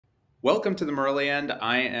Welcome to the Merliend.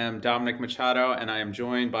 I am Dominic Machado, and I am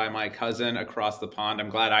joined by my cousin across the pond. I'm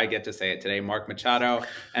glad I get to say it today, Mark Machado,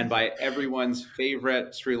 and by everyone's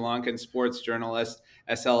favorite Sri Lankan sports journalist,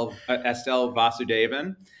 Estelle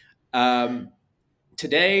Vasudevan. Um,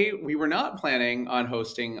 Today, we were not planning on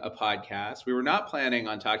hosting a podcast. We were not planning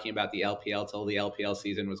on talking about the LPL till the LPL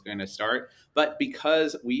season was going to start. But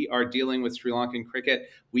because we are dealing with Sri Lankan cricket,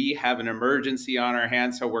 we have an emergency on our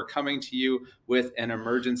hands. So we're coming to you with an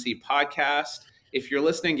emergency podcast. If you're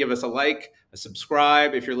listening, give us a like, a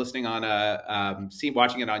subscribe. If you're listening on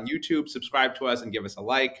watching it on YouTube, subscribe to us and give us a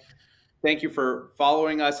like. Thank you for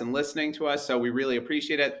following us and listening to us. So we really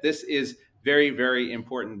appreciate it. This is very, very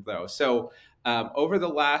important, though. So over the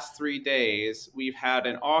last 3 days, we've had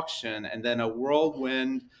an auction and then a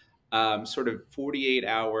whirlwind sort of 48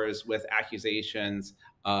 hours with accusations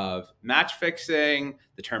of match fixing,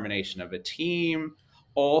 the termination of a team,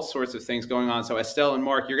 all sorts of things going on. So Estelle and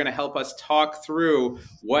Mark, you're going to help us talk through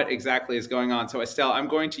what exactly is going on. So Estelle, I'm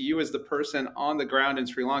going to you as the person on the ground in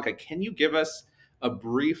Sri Lanka. Can you give us a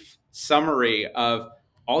brief summary of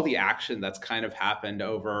all the action that's kind of happened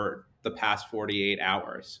over the past 48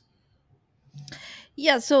 hours?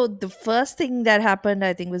 Yeah, so the first thing that happened,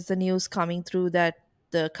 I think, was the news coming through that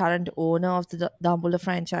the current owner of the Dambulla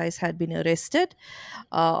franchise had been arrested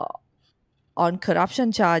uh, on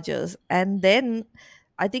corruption charges. And then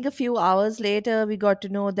I think a few hours later, we got to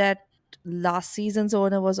know that last season's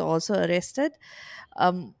owner was also arrested.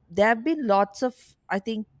 There have been lots of, I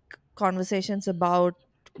think, conversations about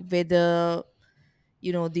whether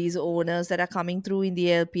these owners that are coming through in the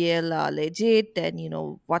LPL are legit, and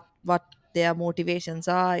what their motivations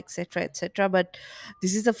are, etc., etc. But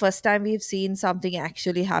this is the first time we've seen something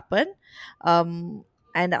actually happen. um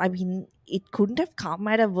and I mean, it couldn't have come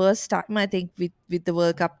at a worse time, I think, with the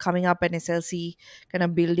World Cup coming up and SLC kind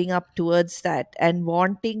of building up towards that and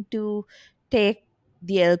wanting to take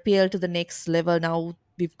the LPL to the next level. Now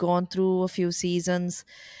we've gone through a few seasons,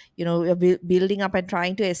 we're building up and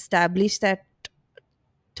trying to establish that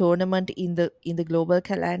tournament in the global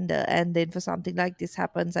calendar, and then for something like this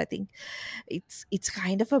happens, I think it's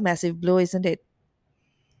kind of a massive blow, isn't it?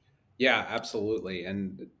 Yeah, absolutely.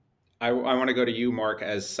 And I want to go to you, Mark,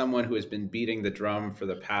 as someone who has been beating the drum for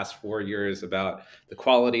the past 4 years about the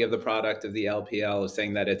quality of the product of the LPL,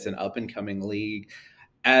 saying that it's an up and coming league.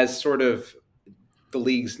 As sort of the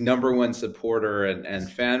league's number one supporter and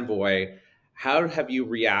fanboy, how have you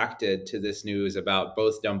reacted to this news about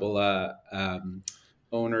both Dambulla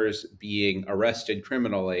owners being arrested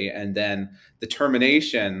criminally and then the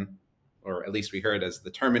termination, or at least we heard as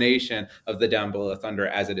the termination of the Dambulla Thunder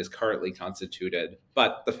as it is currently constituted,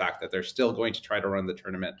 but the fact that they're still going to try to run the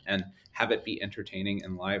tournament and have it be entertaining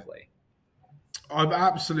and lively? I'm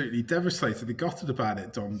absolutely devastated and gutted about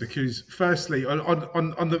it, Dom. Because firstly, on a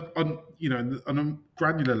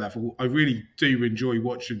granular level, I really do enjoy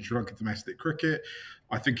watching Sri Lanka domestic cricket.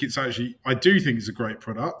 I do think it's a great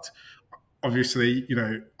product. Obviously,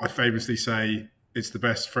 I famously say it's the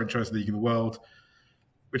best franchise league in the world,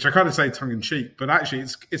 which I kind of say tongue in cheek, but actually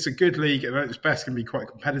it's a good league and at its best can be quite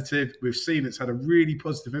competitive. We've seen it's had a really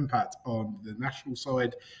positive impact on the national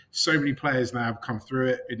side. So many players now have come through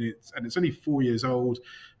it, and it's only 4 years old,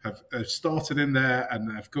 have started in there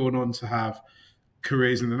and have gone on to have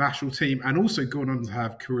careers in the national team and also gone on to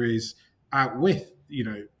have careers out with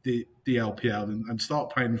the LPL and start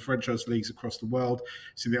playing in franchise leagues across the world.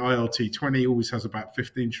 So the ILT20 always has about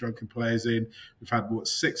 15 Sri Lankan players in. We've had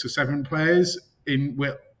 6 or 7 players in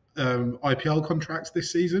IPL contracts this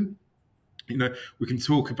season. We can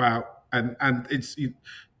talk about and it's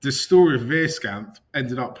the story of Veerskanth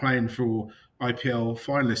ended up playing for IPL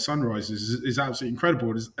finalist Sunrisers is absolutely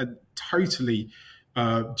incredible. And totally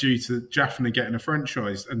due to Jaffna getting a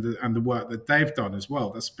franchise and the work that they've done as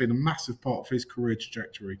well. That's been a massive part of his career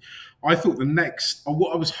trajectory. I thought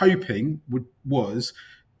what I was hoping was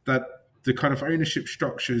that the kind of ownership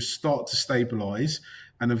structures start to stabilise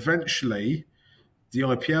and eventually the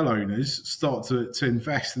IPL owners start to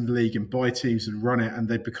invest in the league and buy teams and run it, and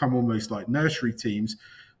they become almost like nursery teams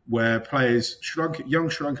where young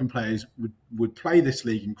Sri Lankan players would play this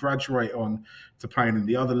league and graduate on to playing in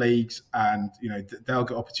the other leagues, and they'll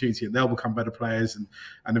get opportunity and they'll become better players,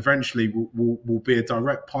 and eventually will be a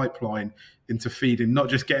direct pipeline into feeding, not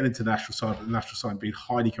just getting into the national side, but the national side being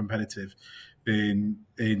highly competitive in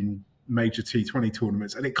major T20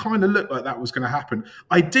 tournaments, and it kind of looked like that was going to happen.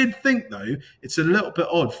 I did think, though, it's a little bit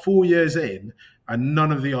odd, 4 years in, and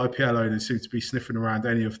none of the IPL owners seem to be sniffing around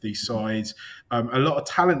any of these sides. A lot of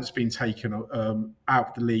talent's been taken out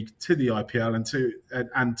of the league to the IPL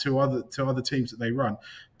and to other teams that they run,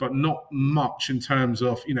 but not much in terms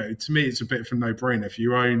of, to me, it's a bit of a no-brainer. If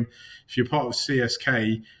you're part of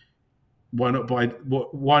CSK, why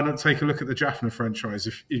not take a look at the Jaffna franchise?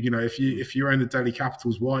 If you own the Delhi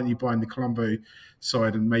Capitals, why aren't you buying the Colombo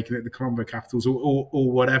side and making it the Colombo Capitals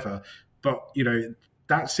or whatever? But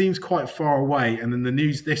that seems quite far away. And then the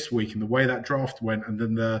news this week and the way that draft went, and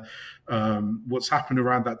then the what's happened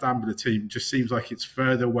around that Dambulla team just seems like it's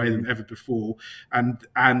further away than ever before. And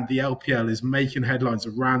the LPL is making headlines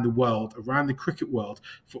around the world, around the cricket world,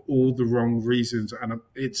 for all the wrong reasons. And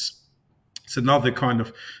it's another kind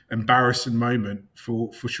of embarrassing moment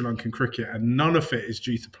for Sri Lankan cricket, and none of it is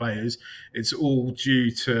due to players. It's all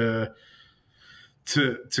due to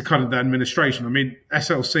kind of the administration. I mean,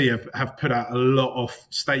 SLC have put out a lot of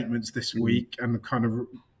statements this week and kind of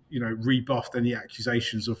rebuffed any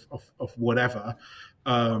accusations of whatever,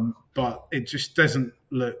 but it just doesn't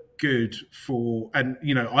look good for. And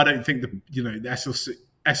I don't think the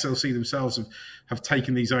SLC themselves have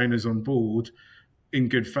taken these owners on board in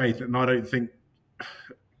good faith, and I don't think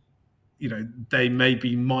they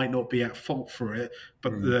might not be at fault for it,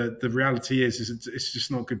 but the reality is it's just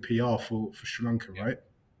not good PR for Sri Lanka, right?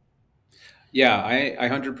 Yeah, I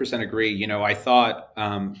 100% agree. I thought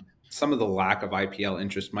some of the lack of IPL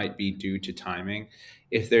interest might be due to timing.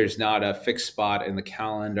 If there's not a fixed spot in the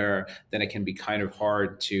calendar, then it can be kind of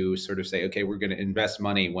hard to sort of say, okay, we're going to invest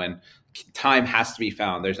money when time has to be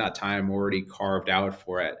found. There's not time already carved out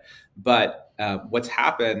for it. But what's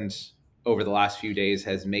happened over the last few days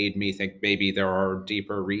has made me think maybe there are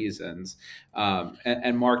deeper reasons.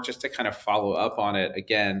 And Mark, just to kind of follow up on it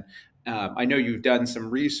again, I know you've done some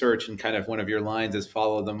research, and kind of one of your lines is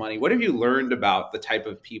follow the money. What have you learned about the type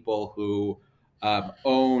of people who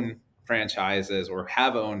own franchises or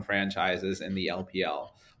have owned franchises in the LPL?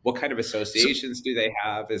 What kind of associations do they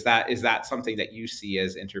have? Is that something that you see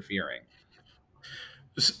as interfering?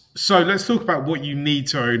 So let's talk about what you need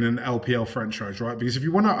to own an LPL franchise, right? Because if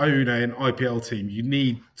you want to own an IPL team, you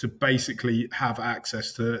need to basically have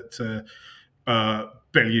access to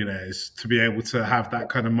billionaires to be able to have that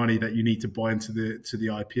kind of money that you need to buy into the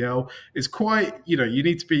IPL. It's quite, you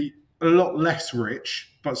need to be a lot less rich,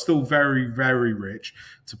 but still very, very rich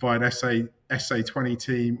to buy an SA20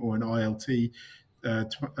 team or an ILT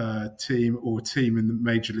team, or a team in the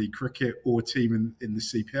Major League Cricket, or a team in the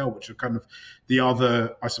CPL, which are kind of the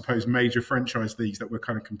other, I suppose, major franchise leagues that we're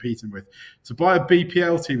kind of competing with. To buy a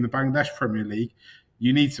BPL team, the Bangladesh Premier League,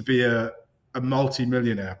 you need to be a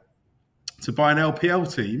multi-millionaire. To buy an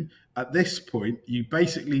LPL team, at this point, you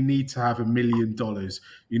basically need to have $1 million.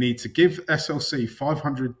 You need to give SLC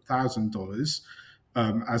 $500,000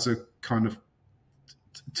 as a kind of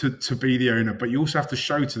to be the owner, but you also have to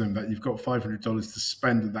show to them that you've got $500 to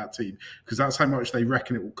spend in that team, because that's how much they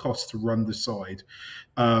reckon it will cost to run the side.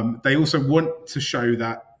 They also want to show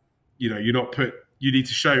that you need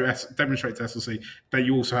to demonstrate to SLC that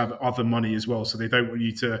you also have other money as well. So they don't want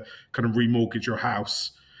you to kind of remortgage your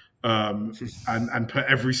house and put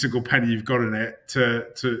every single penny you've got in it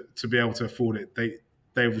to be able to afford it. They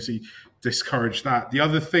obviously discourage that. The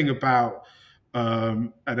other thing about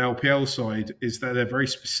an LPL side is that there are very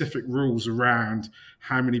specific rules around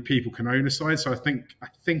how many people can own a side. So I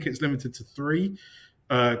think it's limited to three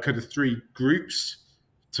groups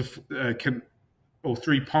or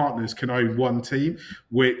three partners can own one team,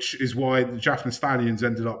 which is why the Jaffna Stallions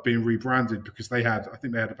ended up being rebranded, because I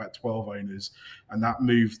think they had about 12 owners, and that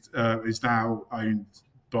is now owned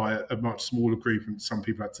by a much smaller group, and some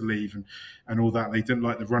people had to leave and all that. They didn't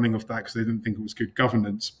like the running of that because they didn't think it was good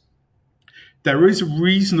governance. There is a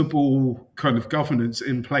reasonable kind of governance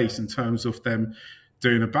in place in terms of them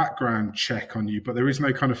doing a background check on you, but there is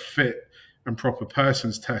no kind of fit and proper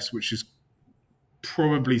persons test, which is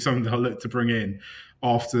probably something that I'll look to bring in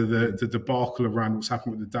after the debacle around what's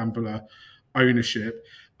happened with the Dambulla ownership.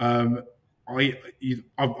 I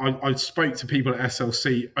spoke to people at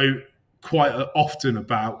SLC quite often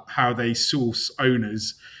about how they source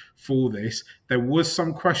owners for this. There was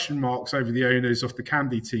some question marks over the owners of the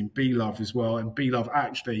Candy team, B-Love as well, and B-Love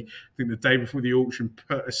actually, I think the day before the auction,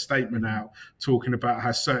 put a statement out talking about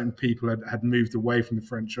how certain people had moved away from the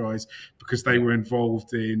franchise because they were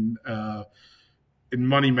involved in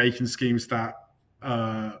money-making schemes that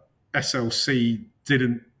SLC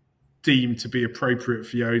didn't deem to be appropriate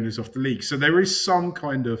for the owners of the league. So there is some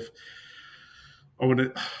kind of, I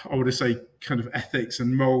want to say, kind of ethics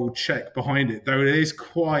and moral check behind it, though it is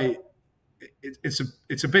quite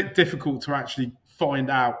it's a bit difficult to actually find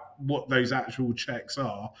out what those actual checks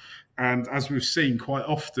are. And as we've seen quite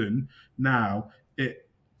often now, it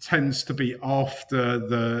tends to be after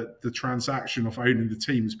the transaction of owning the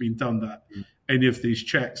team has been done that any of these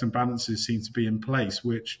checks and balances seem to be in place.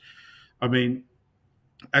 Which, I mean,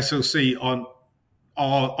 SLC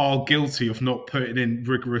are guilty of not putting in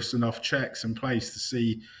rigorous enough checks in place to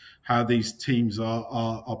see how these teams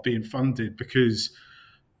are being funded, because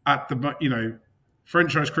at the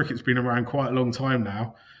franchise cricket's been around quite a long time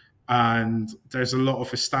now, and there's a lot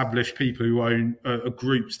of established people who own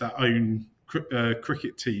groups that own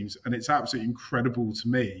cricket teams, and it's absolutely incredible to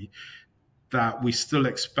me that we still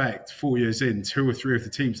expect 4 years in 2 or 3 of the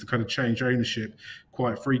teams to kind of change ownership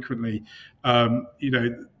quite frequently.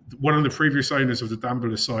 One of the previous owners of the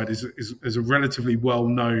Dambulla side is a relatively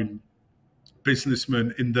well-known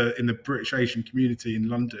businessman in the British Asian community in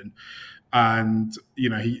London, and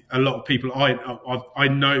a lot of people I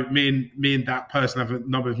know, me and that person have a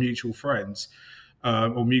number of mutual friends,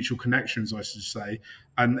 or mutual connections, I should say,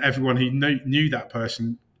 and everyone who knew that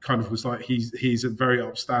person kind of was like, he's a very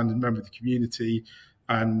upstanding member of the community,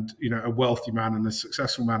 and a wealthy man and a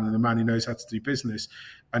successful man and a man who knows how to do business.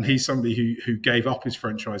 And he's somebody who gave up his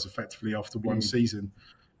franchise effectively after one season,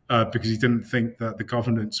 because he didn't think that the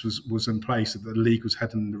governance was in place, that the league was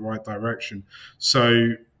heading in the right direction.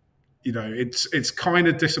 So it's kind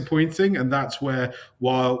of disappointing, and that's where,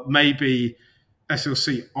 while maybe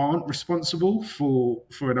SLC aren't responsible for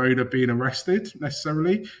an owner being arrested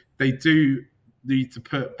necessarily, they do need to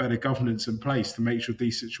put better governance in place to make sure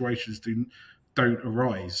these situations don't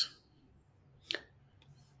arise.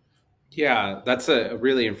 Yeah, that's a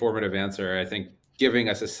really informative answer. I think giving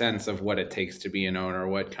us a sense of what it takes to be an owner,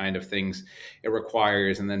 what kind of things it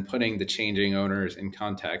requires, and then putting the changing owners in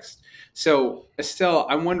context. So, Estelle,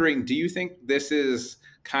 I'm wondering, do you think this is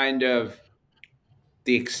kind of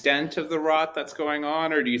the extent of the rot that's going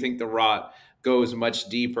on, or do you think the rot goes much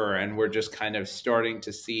deeper and we're just kind of starting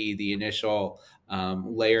to see the initial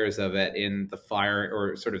layers of it in the fire,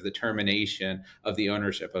 or sort of the termination of the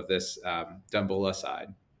ownership of this Dambulla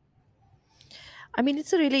side? I mean,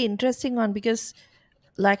 it's a really interesting one because,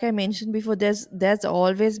 like I mentioned before, there's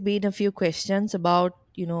always been a few questions about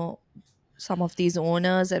some of these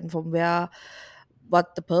owners and from where,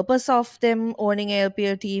 what the purpose of them owning a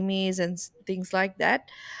LPL team is, and things like that.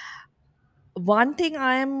 One thing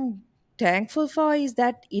I am thankful for is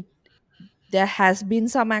that there has been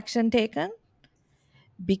some action taken,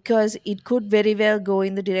 because it could very well go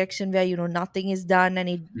in the direction where nothing is done and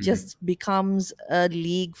it Mhm. just becomes a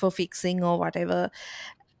league for fixing or whatever,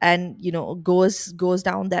 and goes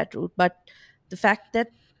down that route. But the fact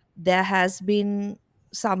that there has been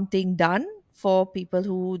something done for people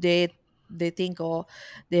who they think, or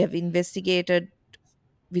they have investigated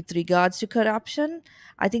with regards to corruption,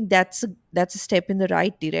 I think that's a step in the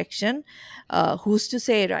right direction. Who's to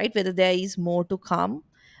say, right, whether there is more to come?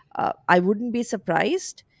 I wouldn't be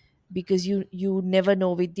surprised, because you never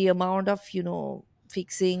know, with the amount of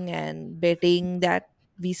fixing and betting that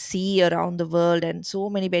we see around the world, and so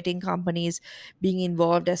many betting companies being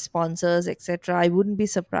involved as sponsors, etc. I wouldn't be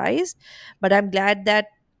surprised, but I'm glad that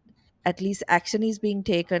at least action is being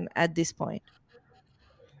taken at this point.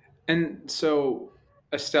 And so,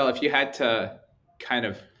 Estelle, if you had to kind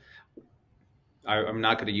of, I'm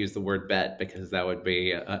not going to use the word bet because that would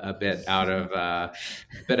be a bit out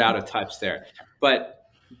of touch there. But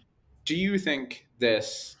do you think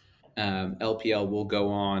this LPL will go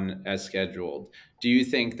on as scheduled? Do you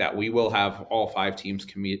think that we will have all five teams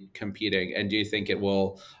competing? And do you think it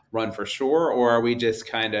will run for sure? Or are we just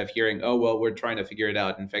kind of hearing, oh, well, we're trying to figure it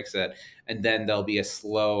out and fix it? And then there'll be a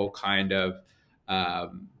slow kind of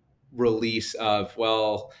release of,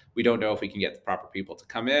 well, we don't know if we can get the proper people to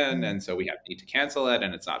come in. And so we need to cancel it.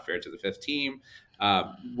 And it's not fair to the fifth team.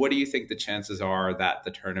 What do you think the chances are that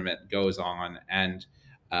the tournament goes on and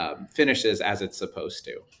finishes as it's supposed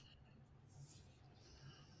to?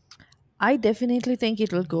 I definitely think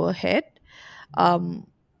it will go ahead. um,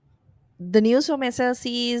 the news from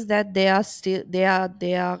SLC is that they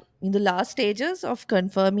are in the last stages of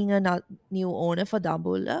confirming a new owner for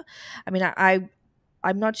Dambulla. I mean,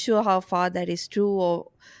 I'm not sure how far that is true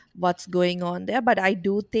or what's going on there, but I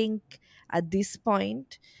do think at this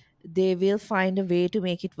point they will find a way to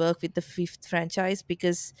make it work with the fifth franchise,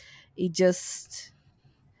 because it just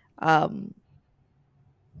um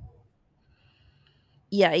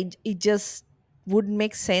yeah, it just wouldn't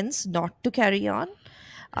make sense not to carry on.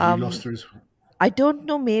 Have you um lost her? I don't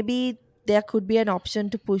know, maybe there could be an option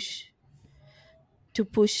to push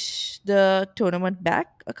the tournament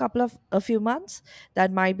back a few months.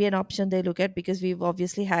 That might be an option they look at, because we've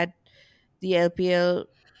obviously had the LPL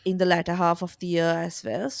in the latter half of the year as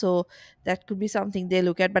well. So that could be something they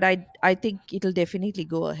look at. But I think it'll definitely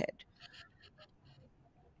go ahead.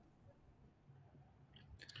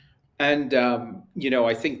 And,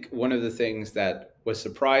 I think one of the things that was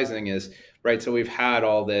surprising is, right, so we've had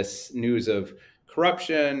all this news of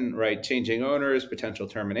corruption, right, changing owners, potential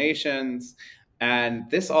terminations. And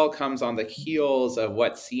this all comes on the heels of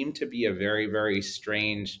what seemed to be a very, very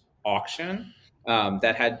strange auction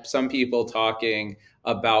that had some people talking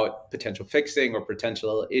about potential fixing or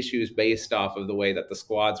potential issues based off of the way that the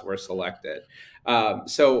squads were selected.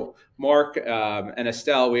 So Mark and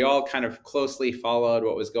Estelle, we all kind of closely followed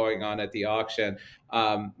what was going on at the auction.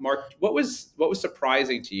 Mark, what was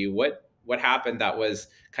surprising to you? What happened that was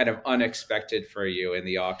kind of unexpected for you in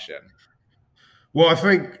the auction? Well, I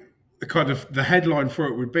think the headline for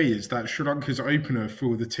it would be is that Sri Lanka's opener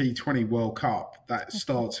for the T20 World Cup that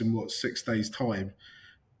starts in 6 days time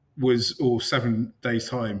or 7 days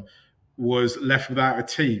time was left without a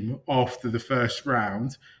team after the first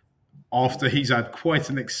round, after he's had quite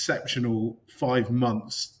an exceptional 5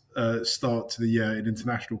 months start to the year in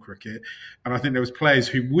international cricket. And I think there was players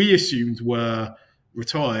who we assumed were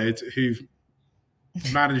retired who've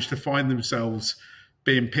managed to find themselves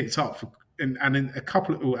being picked up for, and in a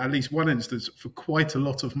couple of, or at least one instance, for quite a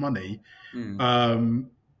lot of money.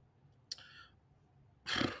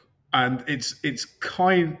 And it's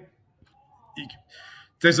kind.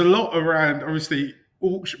 There's a lot around. Obviously,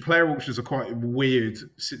 player auctions are quite a weird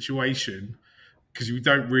situation because we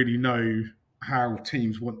don't really know how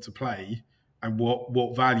teams want to play and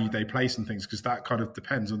what value they place on things, because that kind of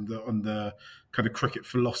depends on the kind of cricket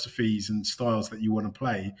philosophies and styles that you want to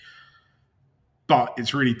play. But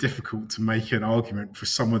it's really difficult to make an argument for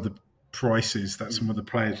some of the prices that some of the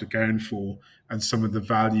players are going for and some of the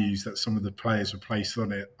values that some of the players have placed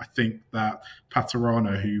on it. I think that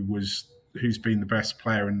Patarana, who's been the best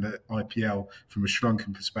player in the IPL from a Sri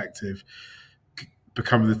Lankan perspective,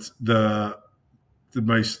 become the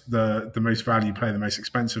most valued player, the most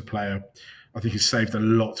expensive player. I think he's saved a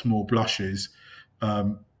lot more blushes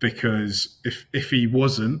because if he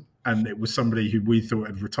wasn't, and it was somebody who we thought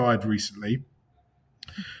had retired recently,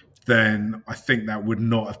 then I think that would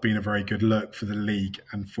not have been a very good look for the league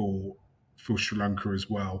and for Sri Lanka as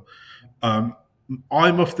well. I'm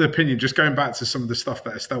of the opinion, just going back to some of the stuff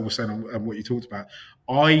that Estelle was saying and what you talked about,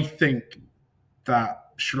 I think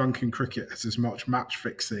that Sri Lankan cricket has as much match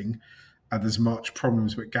fixing and as much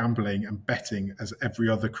problems with gambling and betting as every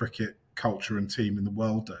other cricket culture and team in the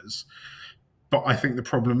world does. But I think the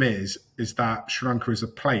problem is that Sri Lanka is a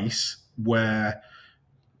place where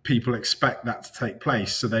people expect that to take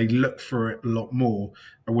place, so they look for it a lot more.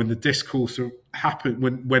 And when the discourse happen,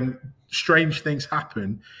 when strange things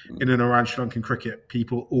happen in and around Sri Lankan cricket,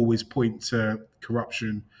 people always point to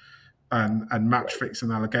corruption and match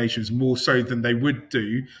fixing allegations more so than they would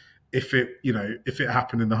do if it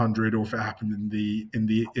happened in the 100 or if it happened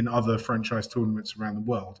in other franchise tournaments around the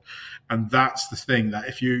world. And that's the thing, that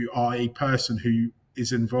if you are a person who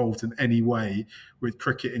is involved in any way with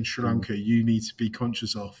cricket in Sri Lanka, you need to be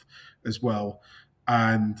conscious of as well.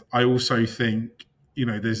 And I also think,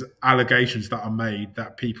 there's allegations that are made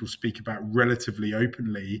that people speak about relatively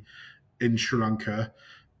openly in Sri Lanka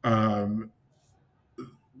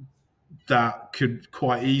that could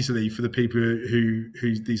quite easily, for the people who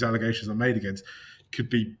these allegations are made against, could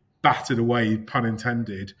be battered away, pun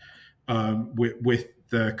intended, with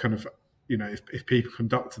the kind of, if people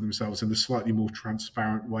conducted themselves in a slightly more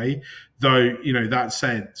transparent way. Though, that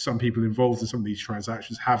said, some people involved in some of these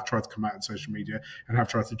transactions have tried to come out on social media and have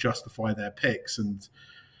tried to justify their picks. And,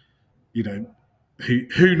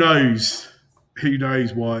 who knows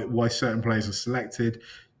why certain players are selected.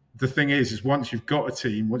 The thing is once you've got a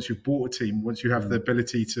team, once you've bought a team, once you have the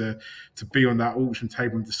ability to be on that auction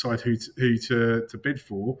table and decide who to bid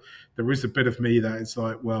for, there is a bit of me that it's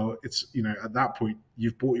like, well, it's, at that point,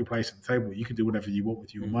 you've bought your place at the table. You can do whatever you want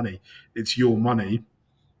with your money. It's your money.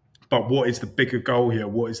 But what is the bigger goal here?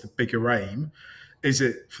 What is the bigger aim? Is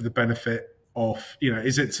it for the benefit of,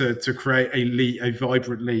 is it to create a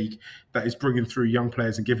vibrant league that is bringing through young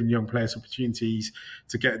players and giving young players opportunities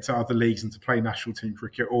to get into other leagues and to play national team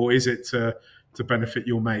cricket, or is it to benefit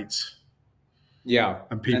your mates? Yeah,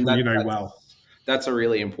 and people that's a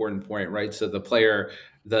really important point, right? So the player,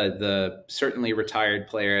 the certainly retired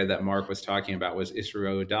player that Mark was talking about was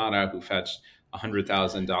Isru Odana, who fetched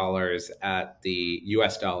 $100,000 at the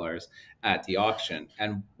US dollars at the auction.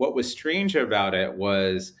 And what was strange about it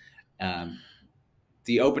was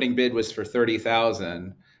the opening bid was for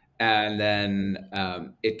 30,000, and then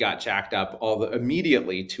it got jacked up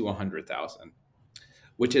immediately to 100,000.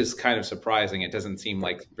 which is kind of surprising. It doesn't seem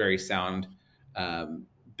like very sound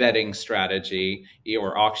betting strategy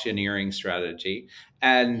or auctioneering strategy.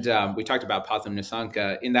 And we talked about Pathum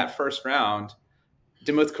Nisanka in that first round.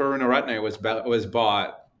 Dimuth Karunaratne was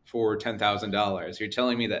bought for $10,000. You're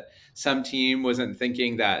telling me that some team wasn't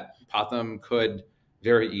thinking that Potham could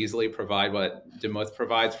very easily provide what Dimuth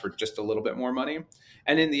provides for just a little bit more money?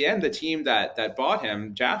 And in the end, the team that bought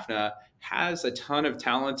him, Jaffna, has a ton of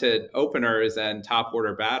talented openers and top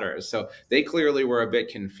order batters. So they clearly were a bit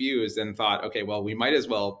confused and thought, okay, well, we might as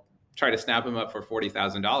well try to snap him up for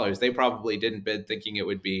 $40,000. They probably didn't bid thinking it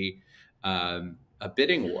would be a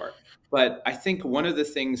bidding war. But I think one of the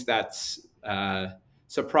things that's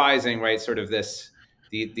surprising, right, sort of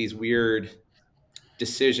these weird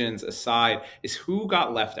decisions aside, is who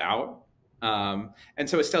got left out. And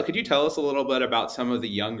so, Estelle, could you tell us a little bit about some of the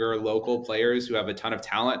younger local players who have a ton of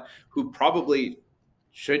talent, who probably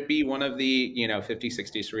should be one of the 50,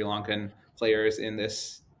 60 Sri Lankan players in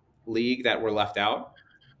this league that were left out?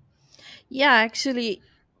 Yeah, actually,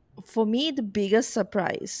 for me, the biggest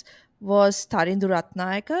surprise was Tarindu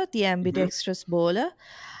Ratnayaka, the Mm-hmm. ambidextrous bowler.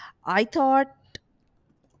 I thought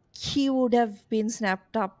he would have been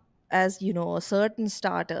snapped up as, a certain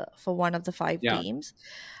starter for one of the five Yeah, teams.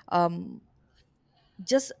 Um,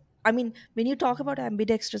 just, I mean, when you talk about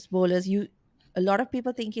ambidextrous bowlers, a lot of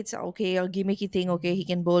people think it's okay, a gimmicky thing. Okay, he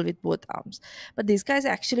can bowl with both arms, but this guy's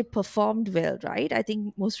actually performed well, right? I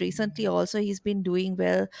think most recently also he's been doing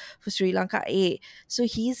well for Sri Lanka A. So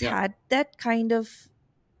he's yeah, had that kind of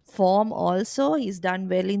form also. He's done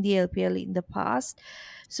well in the LPL in the past.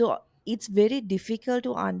 So it's very difficult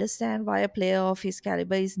to understand why a player of his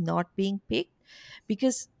caliber is not being picked,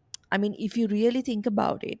 because I mean, if you really think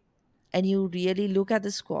about it and you really look at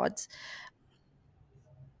the squads,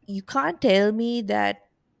 you can't tell me that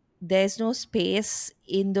there's no space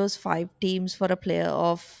in those five teams for a player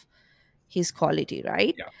of his quality,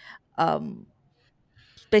 right? yeah, um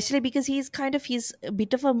Especially because he's a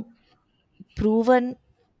bit of a proven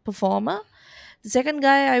performer. The second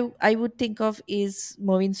guy I would think of is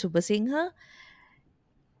Movin Subasinghe.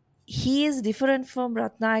 He is different from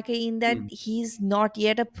Ratnayake in that mm, he's not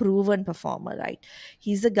yet a proven performer, right?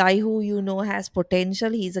 He's a guy who has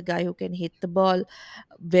potential. He's a guy who can hit the ball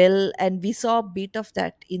well, and we saw a bit of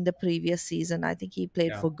that in the previous season. I think he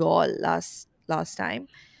played yeah, for Gaul last time.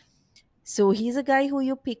 So he's a guy who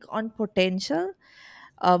you pick on potential.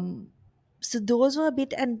 Um, so those were a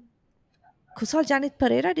bit, and Kusal Janit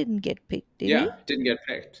Pereira didn't get picked, did yeah. he? Didn't get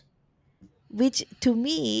picked. Which to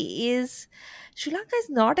me is, Sri Lanka is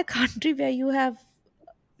not a country where you have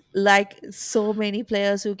like so many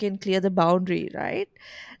players who can clear the boundary, right?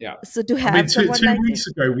 Yeah, So to I mean, have two, someone two like him, weeks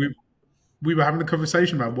ago, we were having a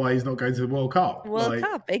conversation about why he's not going to the World Cup. World Like,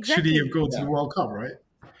 Cup, should he have exactly. gone to yeah, the World Cup, right?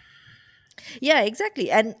 Yeah,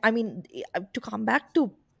 exactly. And I mean, to come back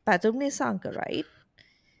to Pathum Sanka, right?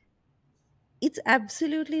 It's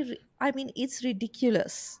absolutely, I mean, it's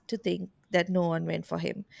ridiculous to think that no one went for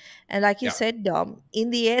him. And like you yeah, said, Dom,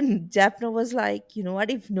 in the end, Jaffna was like, you know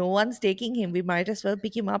what, if no one's taking him, we might as well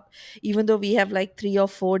pick him up, even though we have like three or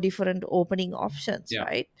four different opening options, yeah,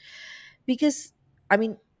 right? Because I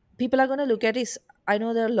mean, people are going to look at his, I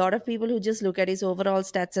know there are a lot of people who just look at his overall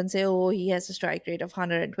stats and say, oh, he has a strike rate of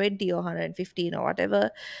 120 or 115 or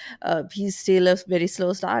whatever. He's still a very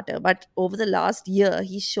slow starter, but over the last year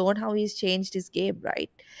he's shown how he's changed his game,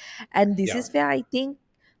 right? And this yeah, is where I think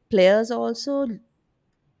players also,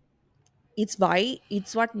 it's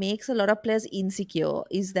what makes a lot of players insecure,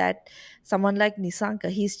 is that someone like Nisanka,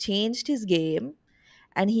 he's changed his game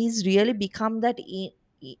and he's really become that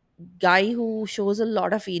guy who shows a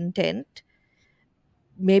lot of intent.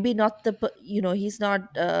 Maybe not he's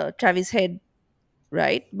not Travis Head,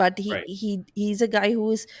 right? But right, he's a guy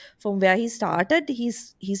who is, from where he started,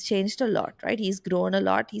 he's changed a lot, right? He's grown a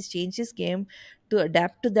lot. He's changed his game to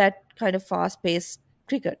adapt to that kind of fast paced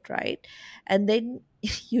cricket, right? And then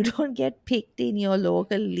you don't get picked in your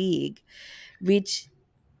local league, which,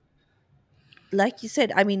 like you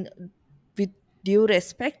said, I mean, with due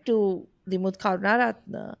respect to Dimut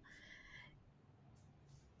Karunaratne,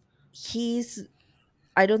 he's,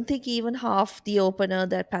 I don't think even half the opener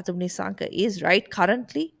that Pathum Nisanka is, right,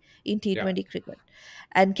 currently in yeah, T20 cricket.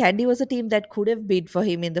 And Candy was a team that could have bid for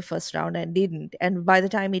him in the first round and didn't. And by the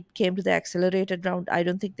time it came to the accelerated round, I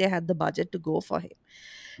don't think they had the budget to go for him.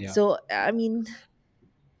 yeah, So, I mean,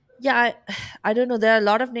 yeah, I don't know. There are a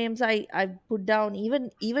lot of names I put down,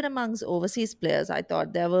 even amongst overseas players. I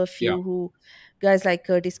thought there were a yeah, few who, guys like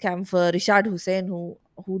Curtis Camphor, Rishad Hussain,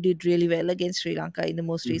 who did really well against Sri Lanka in the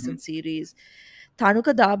most hmm, recent series.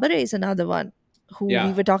 Thanuka Dabare is another one who we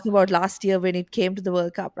Yeah. were talking about last year when it came to the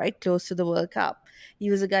World Cup, right? Close to the World Cup. He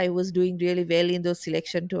was a guy who was doing really well in those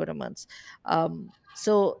selection tournaments.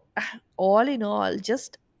 So, all in all,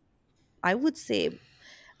 just I would say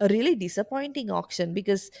a really disappointing auction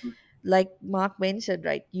because, like Mark mentioned,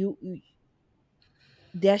 right?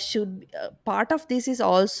 There should be, part of this is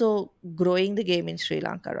also growing the game in Sri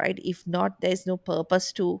Lanka, right? If not, there's no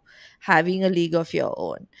purpose to having a league of your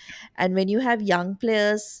own. And when you have young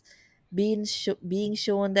players being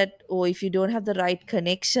shown that, oh, if you don't have the right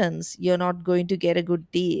connections, you're not going to get a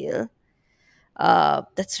good deal,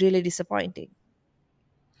 that's really disappointing.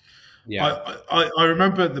 Yeah. I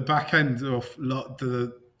remember at the back end of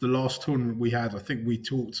the last tournament we had. I think we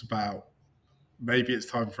talked about maybe it's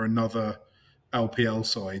time for another LPL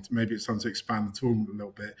side. Maybe it's time to expand the tournament a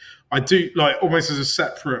little bit. I do like almost as a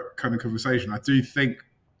separate kind of conversation. I do think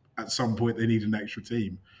at some point they need an extra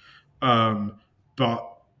team. But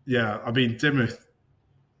yeah, I mean Dimmoth,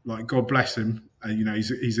 like God bless him.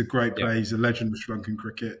 He's a great player. Yeah. He's a legend of Sri Lankan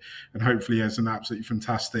cricket, and hopefully he has an absolutely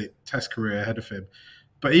fantastic Test career ahead of him.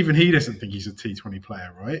 But even he doesn't think he's a T20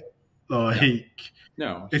 player, right? Like,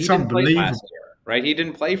 No, he it's didn't play unbelievable. last year, right? He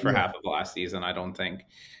didn't play for Yeah. half of last season, I don't think.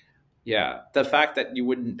 Yeah. The fact that you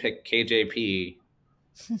wouldn't pick KJP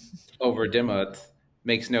over Dimuth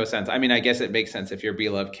makes no sense. I mean, I guess it makes sense if you're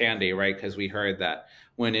beloved Candy, right? Because we heard that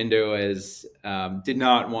when Indo did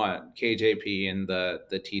not want KJP in the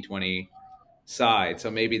T20 side,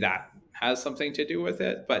 so maybe that has something to do with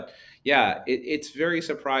it. But yeah, it's very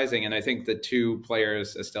surprising, and I think the two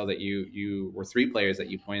players, Estelle, that you or three players that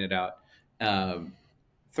you pointed out, Thurndu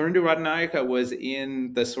Radhanayaka was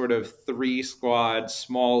in the sort of three squad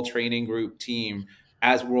small training group team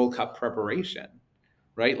as World Cup preparation,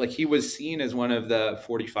 right? Like he was seen as one of the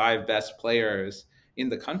 45 best players in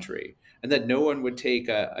the country, and that no one would take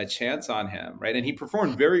a chance on him, right? And he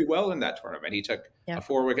performed very well in that tournament. He took Yeah. a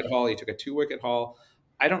 4-wicket haul, he took a 2-wicket haul.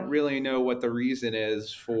 I don't really know what the reason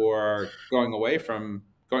is for going away from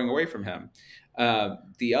him.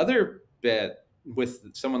 The other bit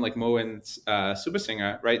with someone like Mohan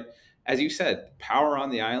Subasinghe, right? As you said, power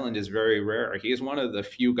on the island is very rare. He is one of the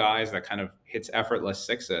few guys that kind of hits effortless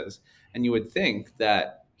sixes. And you would think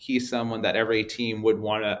that he's someone that every team would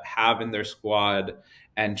want to have in their squad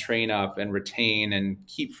and train up and retain and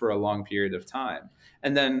keep for a long period of time.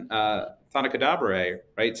 And then Thana Kadabare,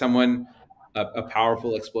 right? Someone, a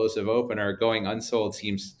powerful, explosive opener going unsold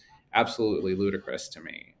seems absolutely ludicrous to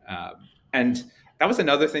me. And that was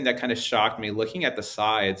another thing that kind of shocked me. Looking at the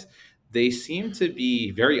sides, they seem to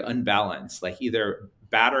be very unbalanced, like either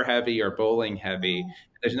batter heavy or bowling heavy.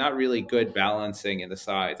 There's not really good balancing in the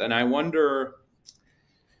sides. And I wonder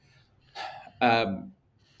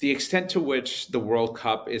the extent to which the World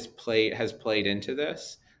Cup has played into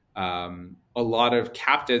this. A lot of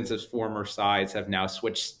captains of former sides have now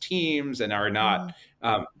switched teams and are not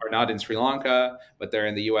in Sri Lanka, but they're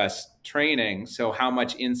in the U.S. training. So how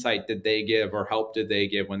much insight did they give or help did they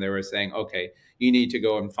give when they were saying, okay, you need to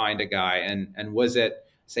go and find a guy? And was it,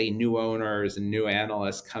 say, new owners and new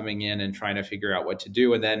analysts coming in and trying to figure out what to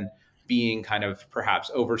do, and then being kind of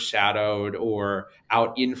perhaps overshadowed or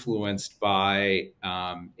out influenced by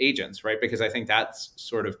agents, right? Because I think that's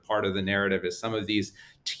sort of part of the narrative is some of these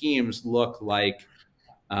teams look like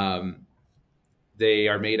they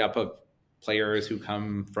are made up of players who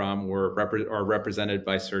come from or are represented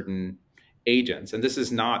by certain agents. And this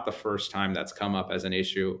is not the first time that's come up as an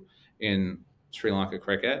issue in Sri Lanka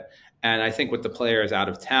cricket. And I think with the players out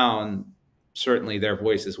of town, certainly their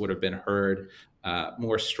voices would have been heard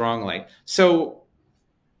more strongly. So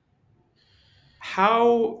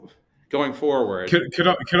how going forward?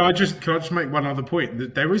 Could I just make one other point?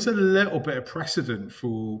 That there is a little bit of precedent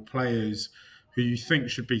for players who you think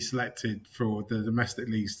should be selected for the domestic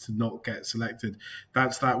leagues to not get selected.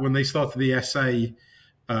 That's that when they started the SA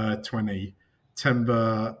 20,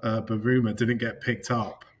 Temba Bavuma didn't get picked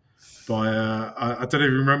up by I don't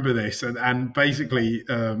even remember this, and basically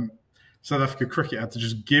South Africa cricket had to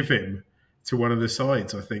just give him to one of the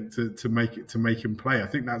sides, I think, to make him play. I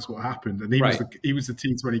think that's what happened, and he was the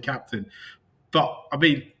T20 captain. But I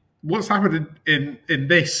mean, what's happened in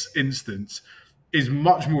this instance is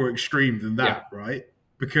much more extreme than that, right?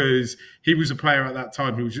 Because he was a player at that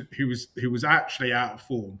time who was actually out of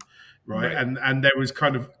form, right? And there was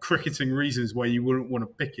kind of cricketing reasons why you wouldn't want to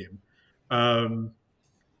pick him.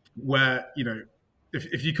 Where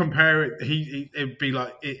if you compare it, it'd be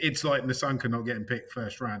like it's like Nasanka not getting picked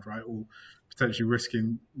first round, right? Or potentially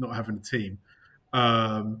risking not having a team.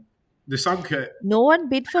 Nasanka, no one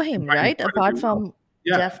bid for him, right? Apart from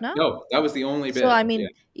Jaffna. No, that was the only bid. So I mean,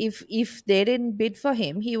 if they didn't bid for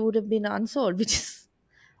him, he would have been unsold, which is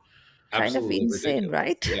Kind of Absolutely insane, ridiculous.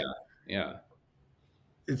 right? Yeah, yeah.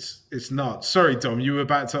 It's not. Sorry, Dom, you were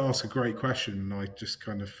about to ask a great question, and I just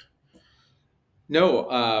kind of.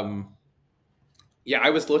 No, yeah, I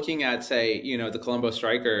was looking at, say, the Colombo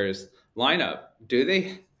Strikers lineup. Do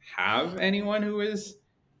they have anyone who is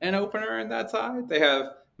an opener in that side? They have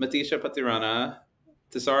Matisha Patirana,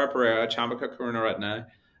 Tisara Pereira, Chambaka Karunaratne,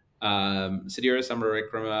 Sadira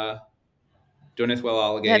Samaravikrama,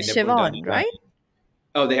 Donithwell They have Alagay, Nipun Siobhan, Duncan. right?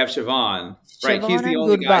 Oh, they have Siobhan. Right, he's Siobhan the and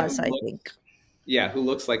only guy who Gurbaz, I looks, think. yeah, who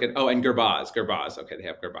looks like it. Oh, and Gurbaz. Okay, they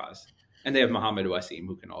have Gurbaz. And they have Mohammed Wasim,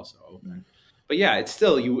 who can also open. But yeah, it's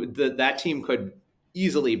still, that team could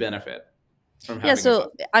easily benefit from Yeah, having a so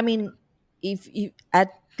bubble. I mean, if you at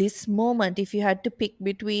this moment, if you had to pick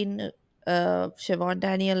between Siobhan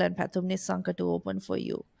Daniel and Pathum Nisanka to open for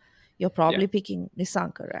you, you're Yeah, probably picking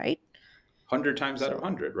Nisanka, right? 100 times out of So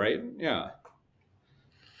 100, right? Yeah,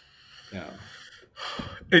 yeah,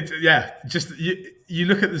 Yeah, just you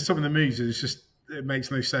look at some of the moves, and it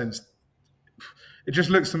makes no sense. It just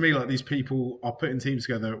looks to me like these people are putting teams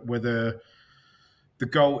together where the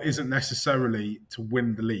goal isn't necessarily to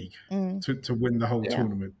win the league, mm, to win the whole yeah.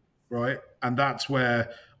 tournament, right? And that's where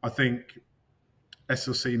I think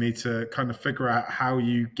SLC need to kind of figure out how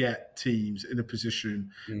you get teams in a position.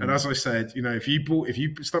 And as I said, if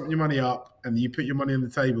you stump your money up and you put your money on the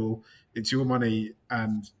table, it's your money.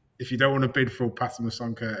 And if you don't want to bid for Patton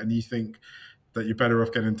Sanka and you think that you're better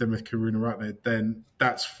off getting Dimith Karunaratne, then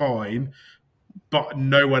that's fine. But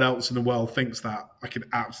no one else in the world thinks that. I can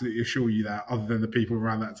absolutely assure you that, other than the people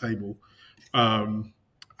around that table. And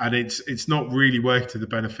it's not really working to the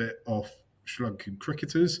benefit of Sri Lankan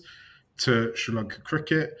cricketers, to Sri Lanka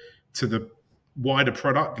cricket, to the wider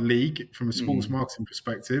product league from a sports marketing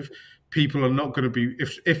perspective. People are not going to be,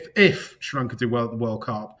 if Sri Lanka do well at the World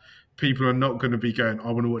Cup, people are not going to be going, I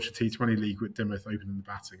want to watch a T20 league with Dimith opening the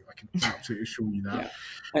batting. I can absolutely assure you that.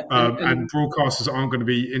 yeah. And broadcasters aren't going to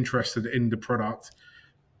be interested in the product.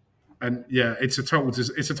 And yeah, it's a total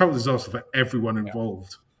disaster for everyone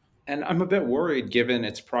involved. And I'm a bit worried, given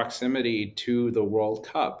its proximity to the World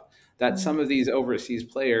Cup, that some of these overseas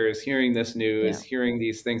players hearing this Yeah. news, hearing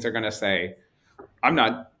these things, are going to say, I'm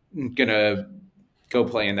not going to go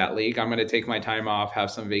play in that league. I'm going to take my time off, have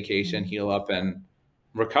some vacation, heal up, and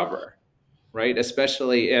recover, right?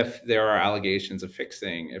 Especially if there are allegations of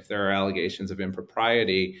fixing, if there are allegations of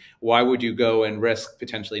impropriety. Why would you go and risk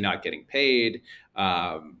potentially not getting paid,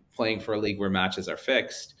 playing for a league where matches are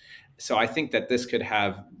fixed? So I think that this could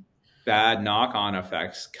have bad knock-on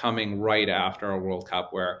effects coming right after a World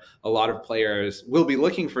Cup, where a lot of players will be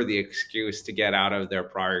looking for the excuse to get out of their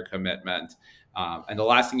prior commitment. And the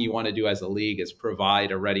last thing you want to do as a league is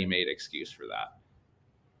provide a ready-made excuse for that.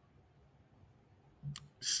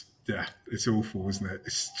 Yeah, it's awful, isn't it?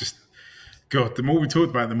 It's just, God, the more we talk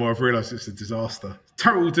about it, the more I've realised it's a disaster.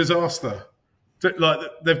 Total disaster. Like,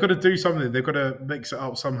 they've got to do something. They've got to mix it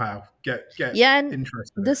up somehow. Get Yeah, and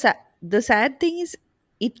interest in the it. the sad thing is,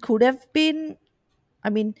 it could have been.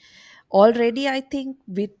 I mean, already I think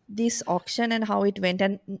with this auction and how it went,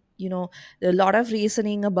 and a lot of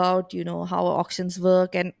reasoning about how auctions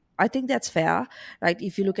work, and I think that's fair, right?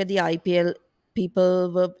 If you look at the IPL,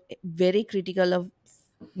 people were very critical of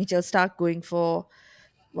Mitchell Stark going for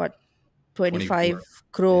what 24. 25 Yeah.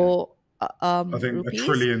 crore I think $1 rupees.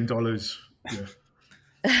 trillion.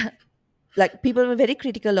 Yeah. Like, people were very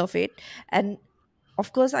critical of it, and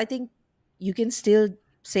of course I think you can still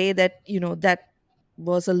say that that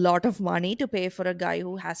was a lot of money to pay for a guy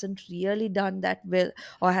who hasn't really done that well,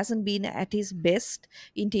 or hasn't been at his best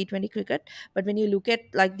in T20 cricket. But when you look at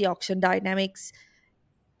like the auction dynamics,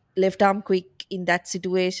 left arm quick in that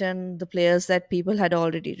situation, the players that people had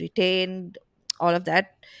already retained, all of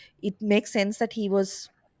that, it makes sense that he was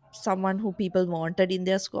someone who people wanted in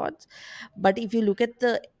their squads. But if you look at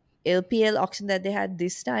the LPL auction that they had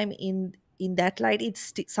this time, in that light,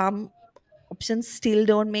 some options still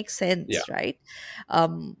don't make Yeah. sense, right?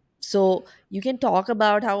 So you can talk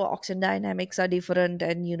about how auction dynamics are different,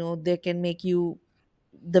 and they can make you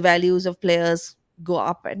the values of players go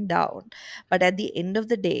up and down, but at the end of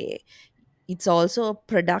the day, it's also a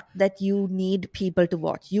product that you need people to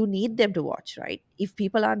watch. You need them to watch, right? If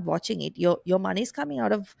people aren't watching it, your money is coming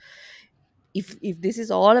out of, if this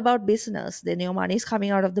is all about business, then your money is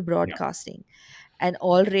coming out of the Yeah. broadcasting. And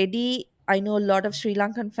already I know a lot of Sri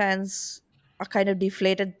Lankan fans are kind of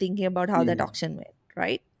deflated thinking about how that auction went,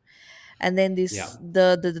 right? And then Yeah.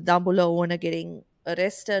 the Dambulla owner getting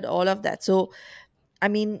arrested, all of that. So I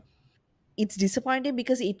mean, it's disappointing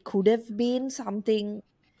because it could have been something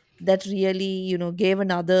that really gave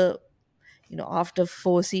another, after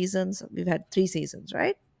 4 seasons, we've had 3 seasons,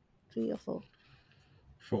 right? 3 or 4.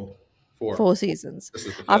 4. Four seasons. This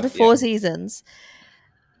is the After fifth. Yeah. 4 seasons,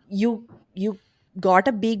 you got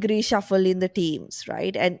a big reshuffle in the teams,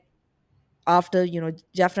 right? And after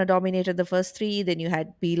Jaffna dominated the first three, then you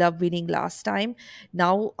had Bila winning last time.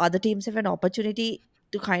 Now other teams have an opportunity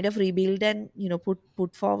to kind of rebuild and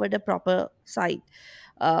put forward a proper side.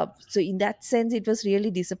 So in that sense, it was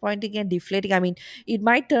really disappointing and deflating. I mean, it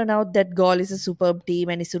might turn out that Gaul is a superb team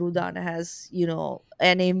and Isurudana has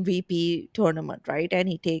an MVP tournament, right? And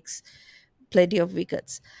he takes plenty of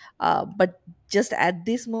wickets. But just at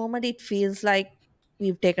this moment, it feels like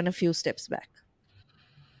we've taken a few steps back.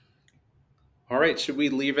 All right, should we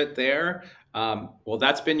leave it there? Well,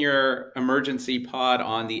 that's been your emergency pod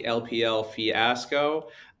on the LPL fiasco.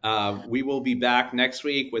 We will be back next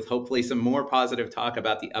week with hopefully some more positive talk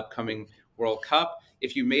about the upcoming World Cup.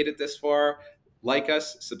 If you made it this far, like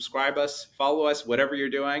us, subscribe us, follow us, whatever you're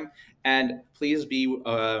doing, and please be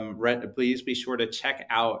sure to check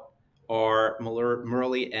out our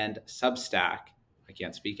Murley and Substack. I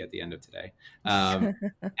can't speak at the end of today.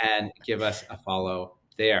 And give us a follow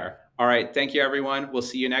there. All right. Thank you, everyone. We'll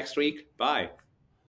see you next week. Bye.